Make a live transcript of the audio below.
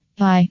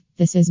Hi,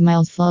 this is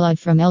Miles Flood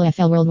from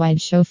LFL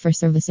Worldwide Chauffeur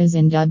Services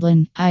in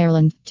Dublin,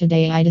 Ireland.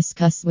 Today I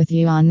discuss with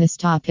you on this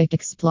topic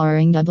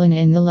exploring Dublin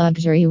in the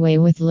luxury way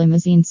with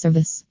limousine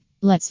service.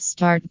 Let's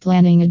start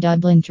planning a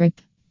Dublin trip.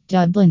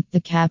 Dublin,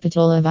 the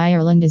capital of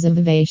Ireland, is a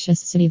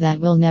vivacious city that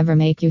will never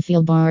make you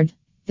feel bored.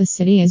 The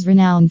city is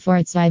renowned for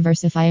its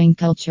diversifying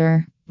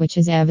culture, which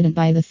is evident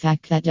by the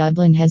fact that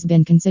Dublin has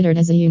been considered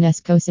as a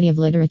UNESCO City of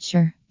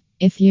Literature.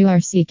 If you are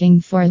seeking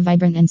for a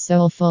vibrant and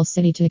soulful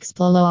city to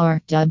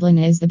explore, Dublin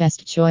is the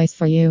best choice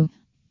for you.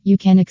 You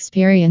can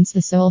experience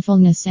the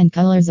soulfulness and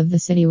colors of the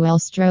city while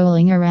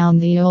strolling around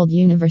the old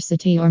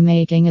university or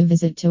making a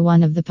visit to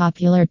one of the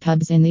popular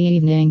pubs in the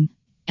evening.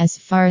 As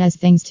far as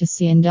things to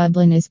see in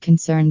Dublin is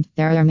concerned,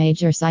 there are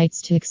major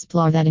sites to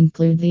explore that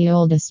include the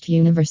oldest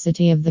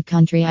university of the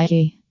country,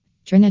 i.e.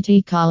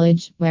 Trinity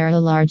College, where a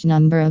large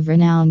number of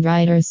renowned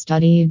writers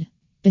studied.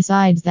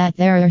 Besides that,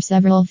 there are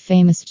several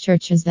famous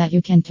churches that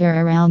you can tour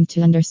around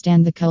to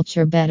understand the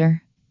culture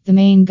better. The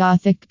main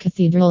Gothic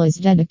cathedral is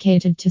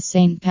dedicated to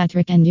St.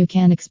 Patrick, and you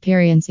can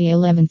experience the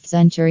 11th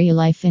century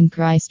life in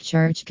Christ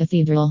Church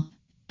Cathedral.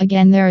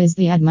 Again, there is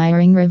the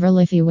admiring River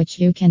Liffey, which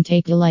you can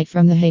take delight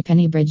from the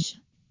Halfpenny Bridge.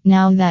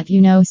 Now that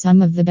you know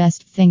some of the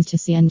best things to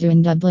see and do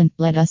in Dublin,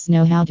 let us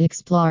know how to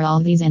explore all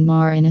these and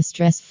more in a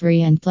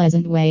stress-free and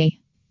pleasant way.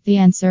 The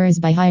answer is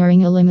by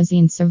hiring a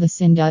limousine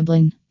service in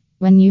Dublin.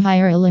 When you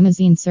hire a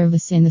limousine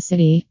service in the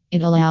city,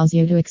 it allows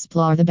you to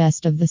explore the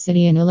best of the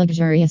city in a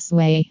luxurious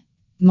way.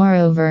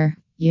 Moreover,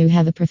 you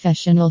have a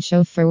professional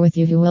chauffeur with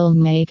you who will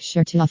make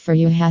sure to offer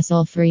you a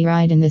hassle-free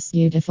ride in this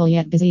beautiful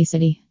yet busy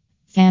city.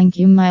 Thank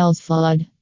you, Miles Flood.